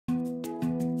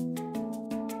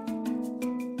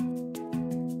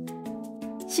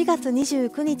4月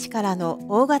29日からの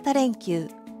大型連休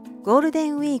ゴールデ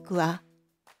ンウィークは、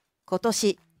今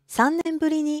年3年ぶ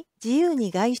りに自由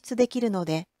に外出できるの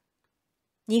で、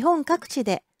日本各地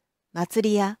で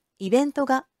祭りやイベント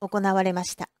が行われま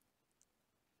した。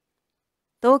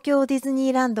東京ディズニ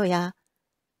ーランドや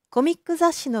コミック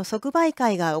雑誌の即売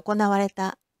会が行われ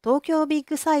た東京ビッ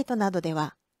クサイトなどで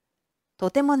は、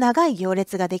とても長い行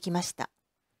列ができました。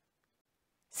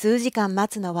数時間待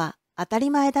つのは当たり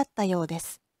前だったようで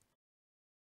す。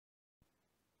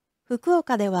福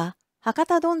岡では博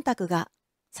多どんたくが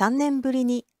3年ぶり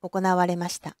に行われま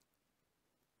した。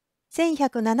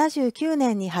1179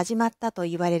年に始まったと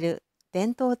言われる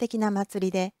伝統的な祭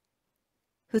りで、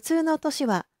普通の年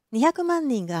は200万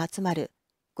人が集まる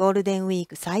ゴールデンウィー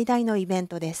ク最大のイベン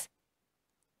トです。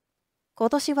今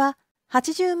年は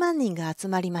80万人が集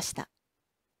まりました。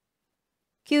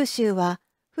九州は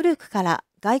古くから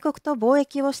外国と貿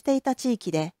易をしていた地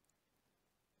域で、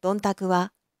どんたく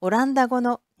はオランダ語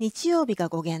の日曜日が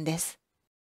語源です。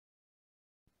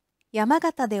山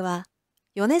形では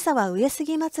米沢上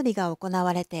杉祭りが行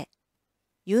われて、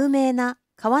有名な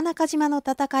川中島の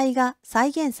戦いが再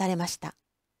現されました。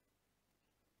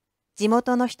地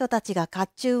元の人たちが甲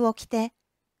冑を着て、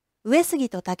上杉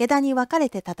と武田に分かれ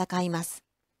て戦います。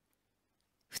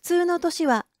普通の年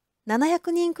は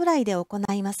700人くらいで行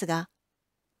いますが、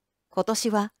今年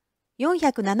は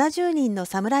470人の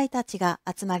侍たちが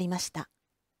集まりました。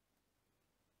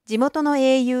地元の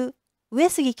英雄、上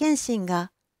杉謙信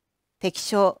が敵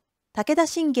将、武田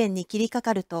信玄に切りか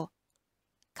かると、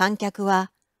観客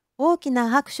は大きな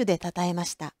拍手で称えま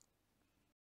した。